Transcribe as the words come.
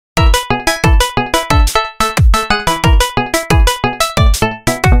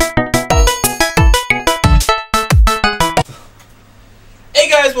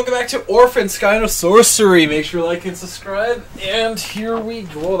Orphen Scion of Sorcery. Make sure to like and subscribe. And here we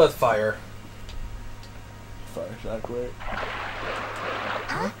go. Oh, that's fire. Fire's not great.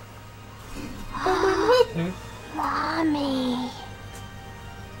 Huh? Mommy.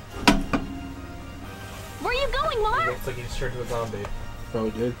 Where are you going, Mar? Looks like he just turned into a zombie.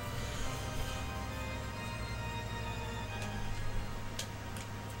 Probably did.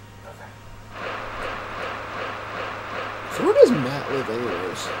 So where does Matt live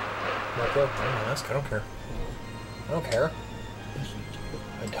anyways? Not good. I don't ask. I don't care. I don't care.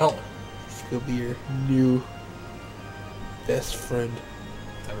 I don't. He'll be your new best friend.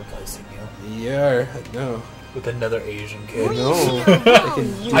 I'm replacing you. Yeah, I know. With another Asian kid. No.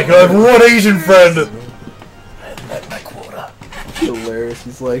 I can have one Asian friend! I met my quota. Hilarious.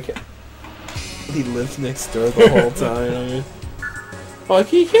 He's like, he lives next door the whole time. I mean, oh,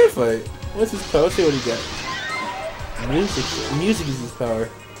 he can't fight. What's his power? Let's see what he got. Music. Music is his power.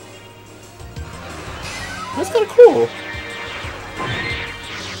 That's kind of cool.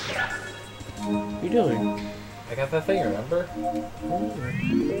 What are you doing? I got that thing, remember?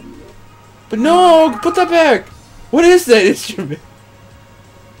 But no! Put that back! What is that instrument?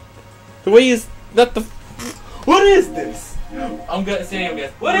 The way he's not the. What is this? I'm gonna say it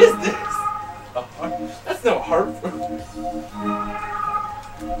again. What is this? A harp? That's no harp.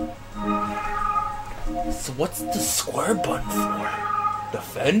 So what's the square button for?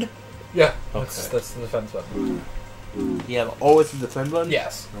 Defend? Yeah. Okay. That's the defense button. Yeah. Oh, it's the defend button?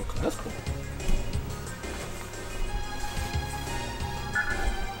 Yes. Okay, that's cool.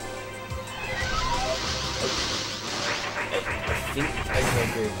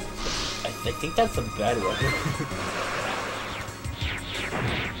 I think that's a bad weapon.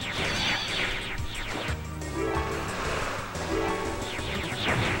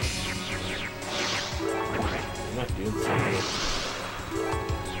 I'm not doing something.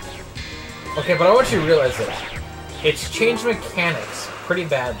 Okay, but I want you to realize that it's changed mechanics pretty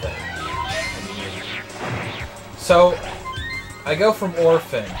bad though. So, I go from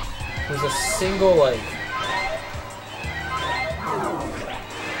Orphen, who's a single, like...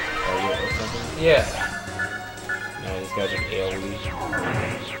 Yeah. No, this guy's an AoE.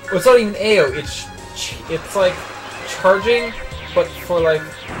 Well, it's not even AO, it's like charging, but for like...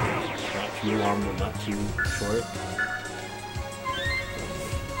 Not too long, but not too short.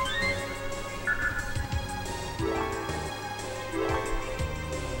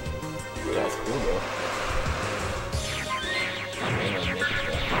 That's cool though.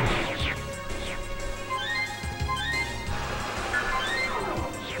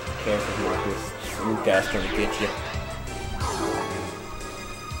 Careful, Marcus. This guy's trying to get you.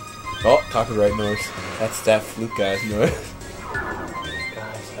 Oh, copyright noise. That's that flute guy's noise.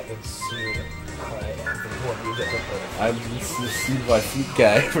 Guys, I can sue them. I am the one you've ever heard. I'm sued by flute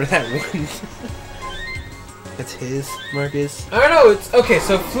guy for that one. That's his, Marcus. I don't know, it's... Okay,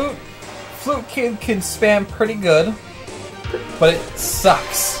 so Flute Kid can spam pretty good, but it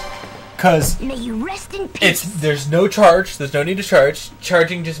sucks. Cause May you rest in peace. there's no charge, there's no need to charge.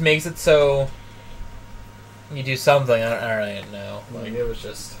 Charging just makes it so you do something. I don't really know. Like, it was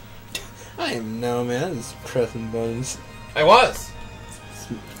just... I am no man. I'm just pressing buttons. I was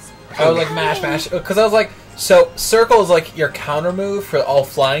like mash, because I was like, so circle is like your counter move for all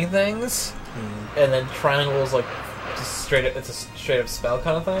flying things, and then triangle is like just straight up, it's a straight up spell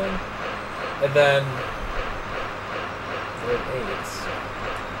kind of thing, and then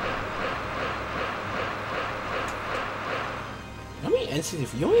How many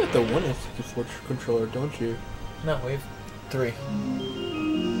entities? You only have the one entity controller, don't you? no, we have 3.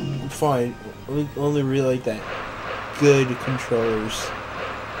 Fine. We only really like that good controllers.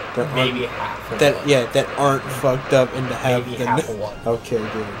 That Maybe half of that one. Yeah, that aren't fucked up and to have Maybe the half of one. Okay,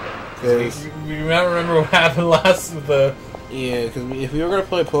 good. Cause, We remember what happened last with the... yeah, because if we were gonna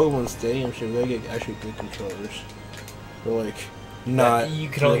play Pokemon Stadium, should we get actually good controllers? Or like not. You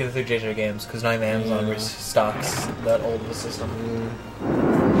can only get it through JJ Games because not even Amazon restocks that old of a system.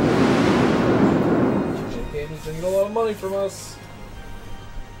 JJ Games didn't get a lot of money from us.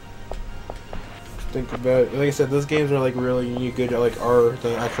 Think about it. Like I said, those games are like really unique, good. Like are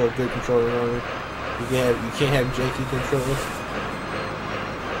the actual good controller on it. You can't have janky controllers.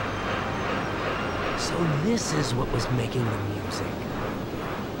 So this is what was making the music.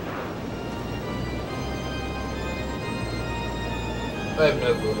 I have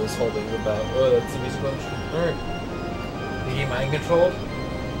no clue what this whole thing is about. Oh, that's the music bunch. Alright. The game mind controlled?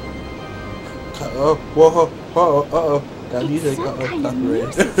 Oh, whoa, whoa, uh-oh. That music, Some uh-oh, kind of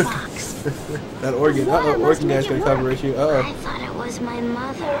copyright. music box. That organ, uh-oh, organ guy's gonna copyright you, I uh-oh. thought it was my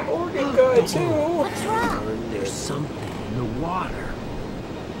mother. Organ guy, too! What's wrong? There's something in the water.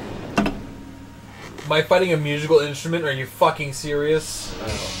 Am I fighting a musical instrument? Are you fucking serious?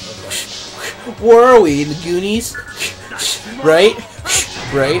 Where are we? In the Goonies? Right?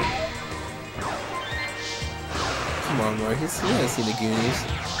 Right? Come on, Marcus. You haven't seen the Goonies.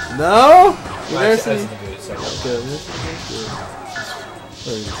 No? You never seen the Goonies. So good.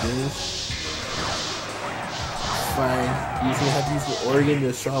 Where are the Goonies? Fine. You just have to use the organ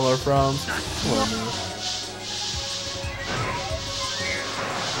to solve our problems. Come on, man.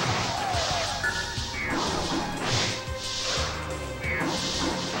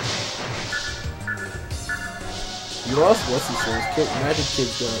 You lost what's his name? Magic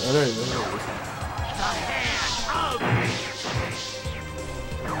Kid's gone. I don't even know what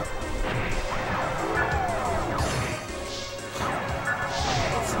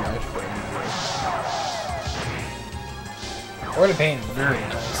Smash Order Pain is very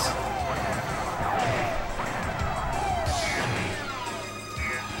nice.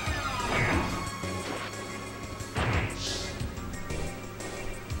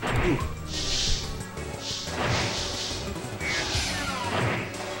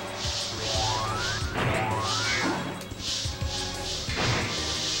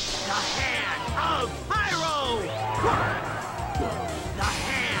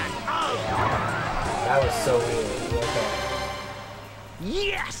 That was so weird. Okay.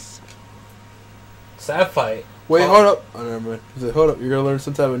 Yes! Sad fight. Wait, hold up. Oh, never mind. He said, hold up, you're gonna learn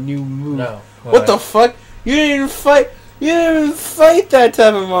some type of new move. No. What the fuck? You didn't even fight. You didn't even fight that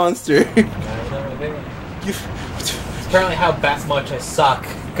type of monster. Apparently, how much I suck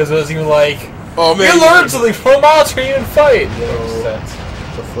because it was even like, oh man, you learned something from a monster you didn't fight.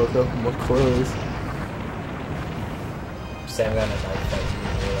 The fuck up my clothes. Sam got in a knife fight.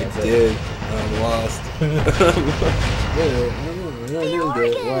 It did. I'm lost.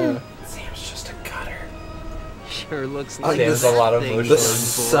 Wow. Sam's just a gutter. Sure looks like Sam's a lot of things The bush.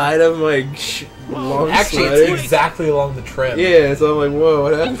 side of my long Actually, sweater. it's exactly along the trim. Yeah, so I'm like, whoa,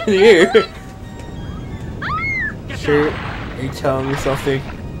 what happened here? Sure, are you telling me something?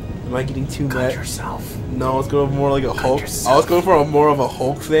 Am I getting too Cut mad? yourself. No, I was going more like a Hulk. yourself. I was going for more of a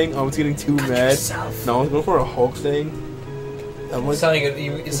Hulk thing. I was getting too mad. yourself. No, I was going for a Hulk thing. I'm like, It's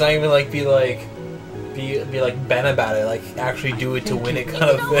not even like be like Ben about it, like actually do it to win it kind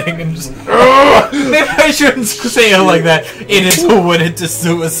of thing, and just maybe I shouldn't say it like that. In it to win it to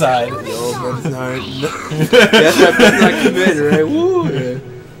suicide. no, that's not. That's not committed, right? Woo. Yeah.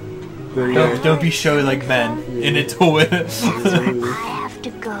 But yeah. Don't be showy like Ben. In it to win it. I have to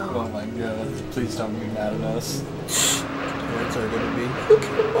go. Oh my god! Please don't be mad at us. Parents are gonna be. Look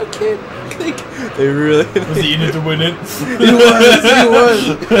at my kid. They really. Was he in it to win it? He was.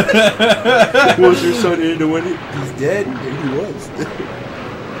 Was your son in it to win it? He's dead. And he was.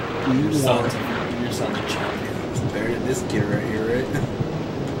 Your son's a champion. It's better than this kid right here, right?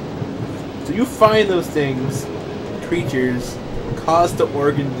 So you find those things, creatures, cause the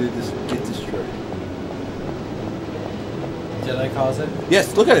organ to just get destroyed. Did I cause it?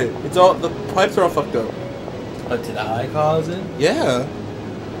 Yes, look at it. It's all the pipes are all fucked up. But did I cause it? Yeah.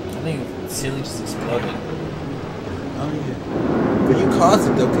 I think Silly just exploded. Oh yeah. But you caused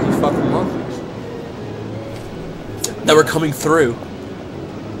it though, because you fought the monsters that were coming through.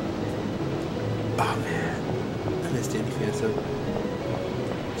 Oh man, I miss Danny Phantom.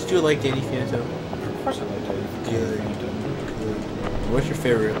 Did you like Danny Phantom? Of course I like Good. What's your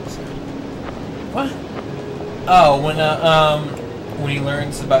favorite episode? What? Oh, when he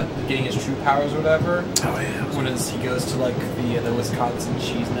learns about getting his true powers or whatever. Oh yeah. When he goes to like the Wisconsin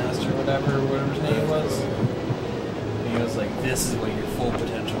cheese master or whatever his name was. And he was like, "This is what your full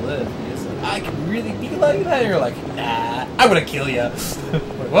potential is." And he's like, "I can really be like that." And you're like, "Nah, I'm gonna kill you." Like,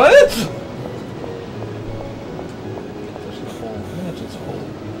 what? There's a hole. There's just a hole.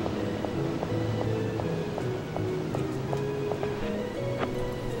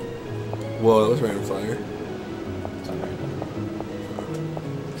 Whoa, that was right on fire.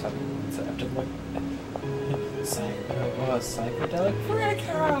 Psychedelic freak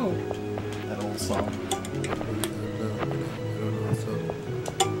out. That old song.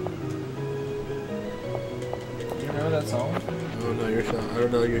 Do you remember that song? I don't know your song. I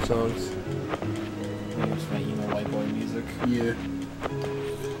don't know your songs. I think it's my emo white boy music. Yeah.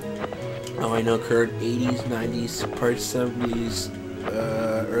 Oh, I know current 80s, 90s, part 70s,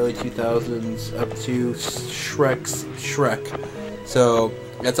 early 2000s, up to Shrek. So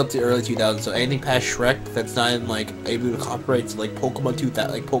that's up to early 2000s. So anything past Shrek that's not in like able to copyrights like Pokemon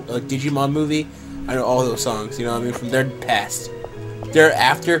 2000, like Digimon movie. I know all those songs. You know what I mean? From their past, their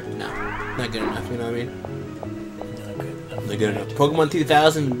after, no, not good enough. You know what I mean? Not good enough. Pokemon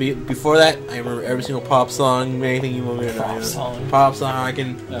 2000. Before that, I remember every single pop song. Anything you want me to know. Pop song. Pop song. I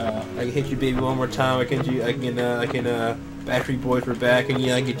can hit you, baby, one more time. I can. Backstreet Boys were back, and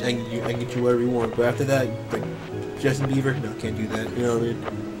yeah, I can get you whatever you want. But after that, like Justin Bieber, no, can't do that. You know what I mean?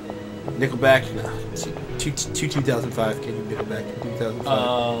 Nickelback, no. 2005. Can you Nickelback?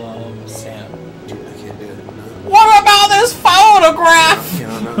 2005. Sam. Dude, I can't do it. No. What about this photograph?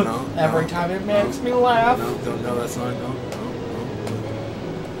 No. Every time it makes me laugh. No, don't know that song. No.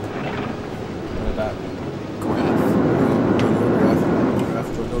 What about graph?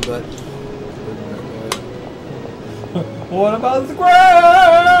 Don't know that. What about the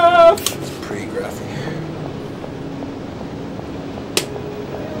graph? It's pretty graphic.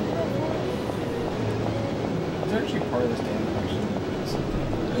 Is there actually part of this game that actually does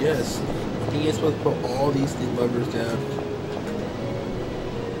something? Yes. I think you're supposed to put all these levers down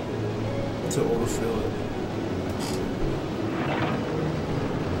to overfill it.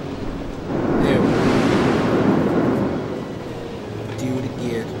 There we go. Do it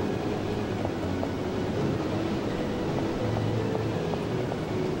again.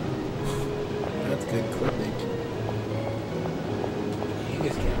 That's good clipping. You think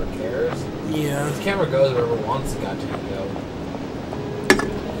this camera cares? Yeah. This camera goes wherever it wants it got to go.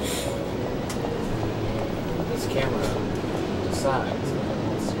 This camera decides when it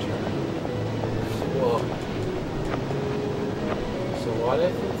wants to turn. Whoa. So what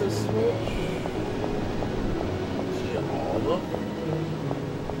if with the switch? See all of them?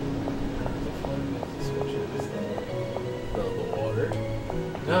 The water?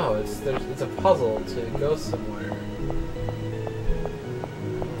 No, it's a puzzle to go somewhere.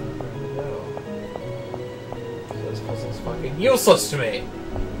 Where to go? So this puzzle's fucking useless to me.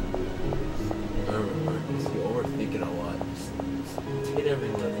 I remember. You're overthinking a lot. Just hit every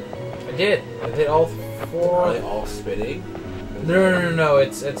lever. I did all four. Are they all spinning? No.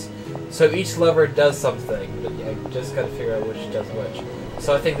 It's so each lever does something, but I just gotta figure out which does which.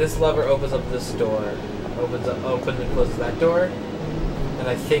 So I think this lever opens up this door, opens and closes that door, and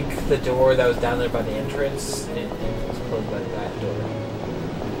I think the door that was down there by the entrance it was closed by that door.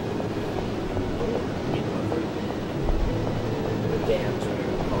 The dams or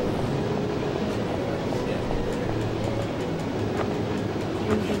whatever you call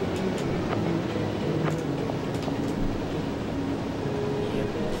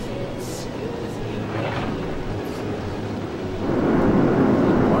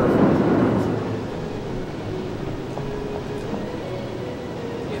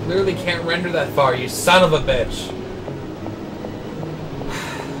Literally can't render that far, you son of a bitch.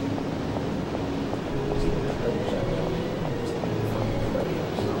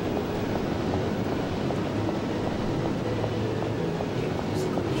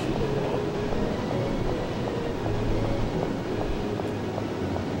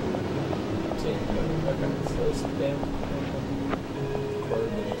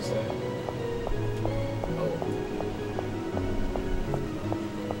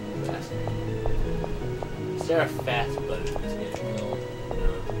 Is there a fast button in this game? No.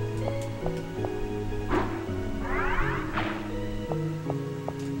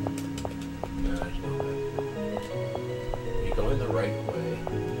 There's no way. You're going the right way.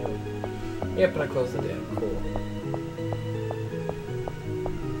 Yep, and I closed the dam. Cool.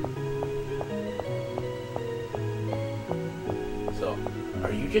 So,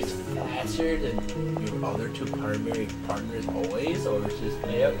 are you just faster than your other two primary partners always, or is this?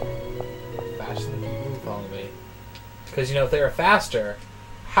 Yep. Faster than people who follow me. Because, if they were faster,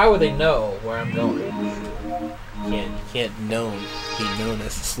 how would they know where I'm going? You can't be known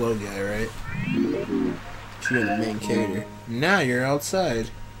as the slow guy, right? If you're the main character. Now you're outside.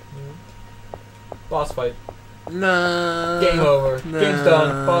 Boss fight. Nah. Game over. Nah. Game's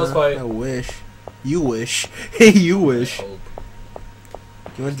done. Boss fight. I wish. You wish. You wish. Hope.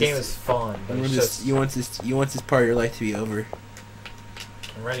 You want This game is fun, but it's just... You want this part of your life to be over.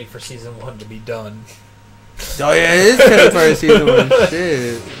 I'm ready for season 1 to be done. Oh yeah, it is kind of part of season 1.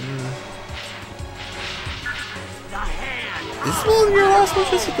 Shit. This is one of your last one,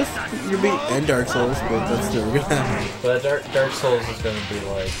 just you're beating and Dark Souls, but that's still gonna happen. But Dark Souls is gonna be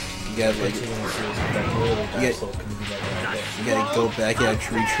like... You gotta like, Dark Souls can be like one day. you gotta go back, you gotta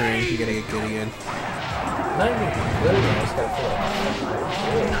retrain, you gotta get good again. Not even good, I just gotta feel like...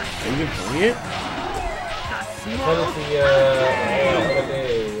 Are you even playing it? What is the,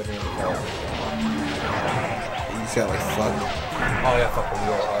 what do you call it? You just got like fucked. Oh yeah, fucking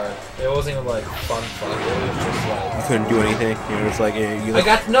real hard. It wasn't even like fun. It was just like You couldn't do anything. You know, it's like you. I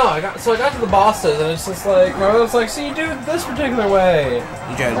got to the bosses and it's just like I was like, so you do it this particular way. You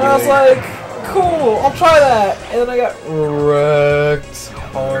tried to And do I was it. like, cool, I'll try that. And then I got wrecked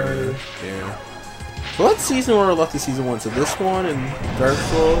hard. Yeah. Well, that's season 1 left of season 1. So this one and Dark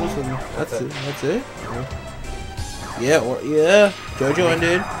Souls, and that's it. That's it. Yeah. Yeah. JoJo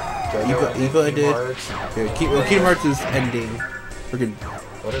ended. Eva ended. Okay, Kingdom Hearts is ending. Freaking.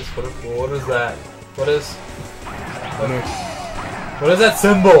 What is that? What is that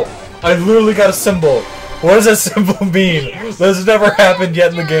symbol? I literally got a symbol. What does that symbol mean? This has never happened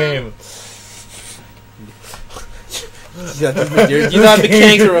yet in the game.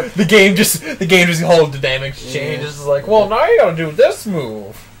 The game just whole dynamic change. It's like, well, now you gotta do this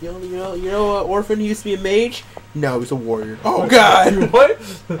move. You know Orphen used to be a mage? No, he's a warrior. Oh god! What?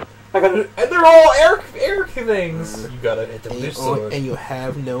 And they're all air things. You gotta hit them with your sword. And you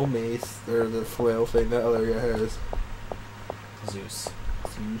have no mace or the flail thing that other guy has. Zeus.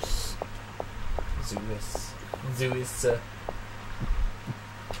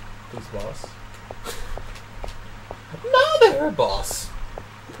 Who's boss? No, they're a boss.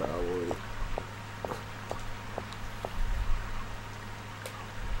 Probably.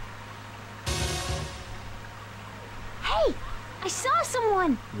 Hey, I saw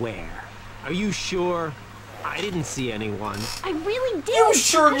someone. Where? Are you sure? I didn't see anyone. I really did. You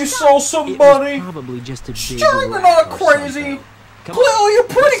sure you saw It somebody? was probably just a big Sure, you're rat not or crazy. something. Come Well, you're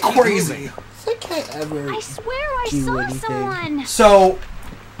pretty Let's keep crazy. I can't ever. I swear I do saw anything. someone. So,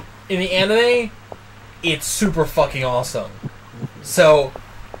 in the anime, it's super fucking awesome. So,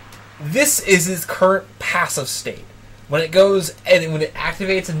 this is its current passive state. When it goes and when it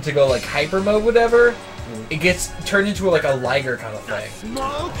activates into go like hyper mode, whatever, it gets turned into like a Liger kind of thing.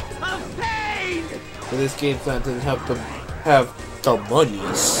 Smoke of pain! But this game's not doesn't have the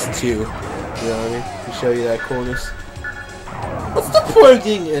monies to, you know what I mean, to show you that coolness. What's the point of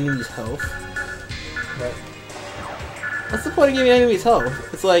getting enemies' health? Right. What's the point of giving enemies health?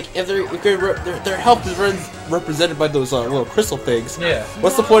 It's like if their health is represented by those little crystal things. Yeah.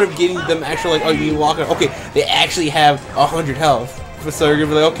 What's the point of getting them actually like, oh, you walk on, okay, they actually have 100 health. So you're gonna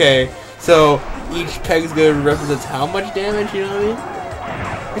be like, okay, so each peg is gonna represent how much damage, you know what I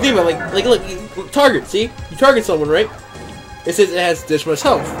mean? You think about like look, target, see? You target someone, right? It says it has this much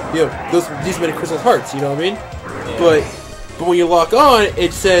health. You know, these many crystal hearts, you know what I mean? Yeah. But when you lock on,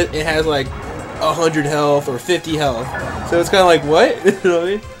 it says it has like 100 health or 50 health. So it's kind of like, what? You know what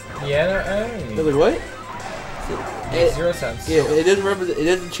I mean? Yeah, no, I It's like, what? makes 0 sense. Yeah, it doesn't represent. It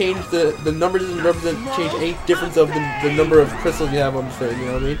doesn't change the number. Doesn't represent change any difference of the number of crystals you have on the thing. You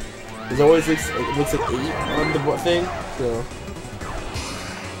know what I mean? There's always it looks like 8 on the thing. So.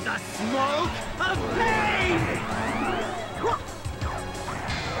 The smoke of pain!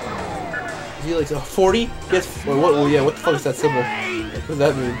 Is he like 40? Yes. What? Yeah. What the fuck is that symbol? What does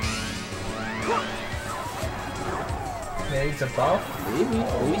that mean? Maybe it's a buff? Maybe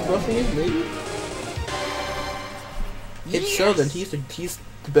he's buffing it. Maybe. If so, then he's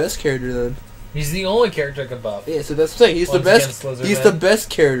the best character then. He's the only character that can buff. Yeah, so that's the thing. He's Once the best. against Lizard He's Man. the best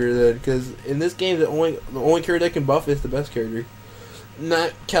character then, because in this game, the only character that can buff is the best character.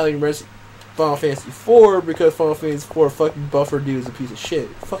 Not counting rest Final Fantasy IV, because Final Fantasy IV fucking buffer dude is a piece of shit.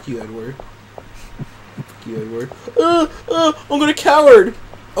 Fuck you, Edward. Fuck you, Edward. I'm gonna coward.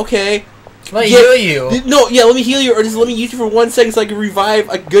 Okay. Let me heal you. No, yeah, let me heal you, or just let me use you for 1 second so I can revive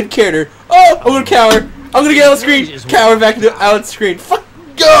a good character. Oh, I'm gonna cower. I'm gonna get out of the screen. Cower back into out of the screen. Fuck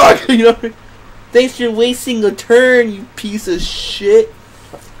God. You know. Thanks for wasting a turn, you piece of shit.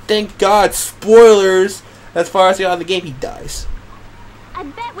 Thank God. Spoilers. As far as I got out of the game, he dies. I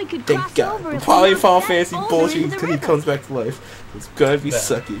bet we could Thank cross God. over if Probably we knocked Final that Fantasy boulder bullshit into the until he river. comes back to life. It's gonna be Yeah.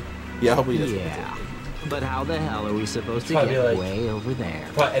 sucky. Yeah, hopefully he doesn't. Yeah. But how the hell are we supposed to Probably get like- way over there?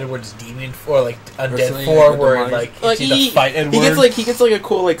 What, Edward's demon or like Or undead something form like where the like Like, it's either fight Edward. he gets like a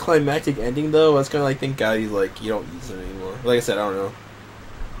cool like climactic ending though. It's kind of like thank God he's like you don't use it anymore. Like I said, I don't know.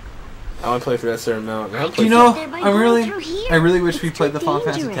 I want to play for that certain amount. You know, They're by I going really, through here. I really wish It's we too played the Final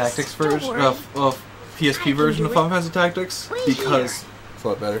Fantasy dangerous. Tactics Don't version worry. of I PSP can version of do Final it. Fantasy Tactics Wait because It's a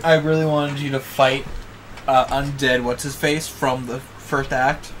lot better. I really wanted you to fight undead what's his face from the first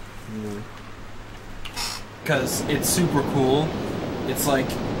act because it's super cool. It's like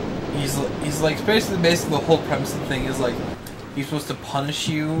he's like basically the whole premise of the thing is like he's supposed to punish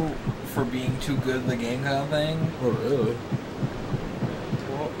you for being too good at the game kind of thing. Oh really?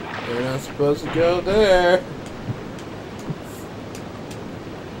 You're not supposed to go there.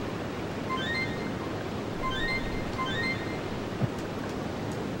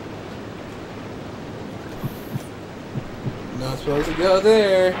 Not supposed to go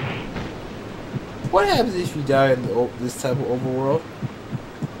there. What happens if you die in this type of overworld?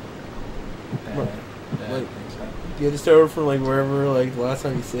 Bad Like, things happen. You had to start over from like wherever like the last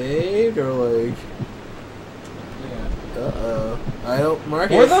time you saved, or like. Yeah. I don't mark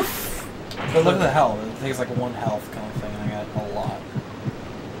Where it. the but look at the health. It takes like 1 health kind of thing, and I got a lot.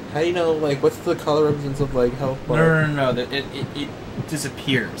 How do you know, like, what's the color represents of, like, health bar? No. It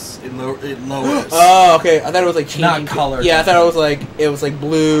disappears. It lowers. Oh, okay. I thought it was, like, changing. Not color. Yeah, I thought it was, like,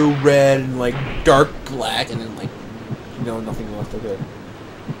 blue, red, and, like, dark black, and then, like, nothing left. Okay.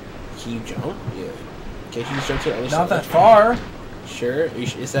 Can you jump? Yeah. Can't you just jump to the other side? Not that far. Sure.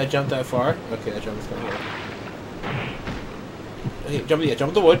 Is that jump that far? Okay, that jump is going to go. Okay,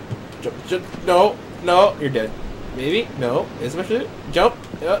 jump the wood. Jump. No, you're dead. Maybe? No. Is much of it? Jump.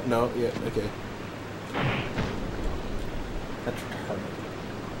 No. Yeah. Okay. That's retarded.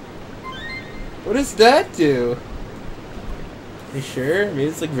 What does that do? You sure? Maybe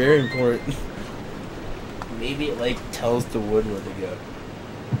it's like very important. Maybe it like tells the wood where to go.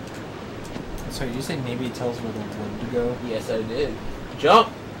 So you say maybe it tells where the wood to go? Yes, I did. Jump.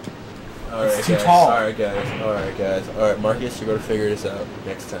 All right, It's too guys. tall. All right, guys. All right, Marcus, you're gonna figure this out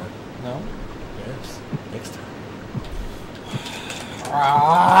next time. No. Yes. Next time.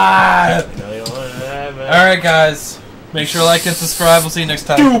 Ah! No, you don't want that, man. All right, guys. Make sure to like and subscribe. We'll see you next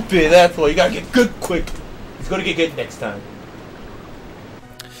time. Stupid. That's why you gotta get good quick. It's gonna get good next time.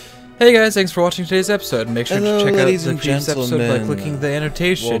 Hey guys, thanks for watching today's episode. Make sure Hello, to check out the ladies and previous episode by gentlemen. clicking the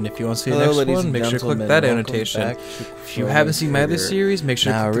annotation. Well, if you want to see the hello, next ladies one, and make sure to click gentlemen. that Welcome annotation. back If you haven't seen my other Trigger. series, make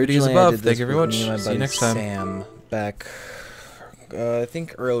sure to Now, click the videos originally I above. did Thank you this very with much. me and my See you buddy next time. Sam back, I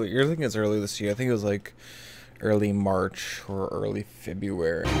think early. I think it's early this year. I think it was like early March or early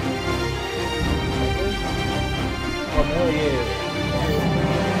February. Oh hell yeah.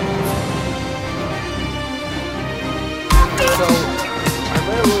 So, I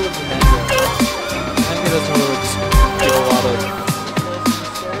read a little bit of the manga. I think that's one of the do a lot of.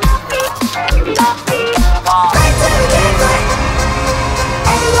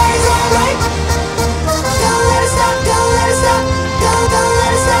 Everybody's alright. Don't let us stop, don't let us stop. Don't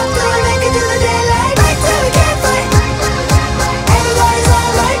let us stop, till we make it to the daylight. Fight till we can't fight. Everybody's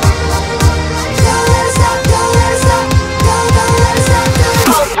alright. Don't let us stop, don't let us stop. Don't let us stop till we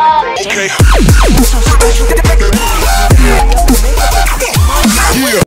make it. Okay.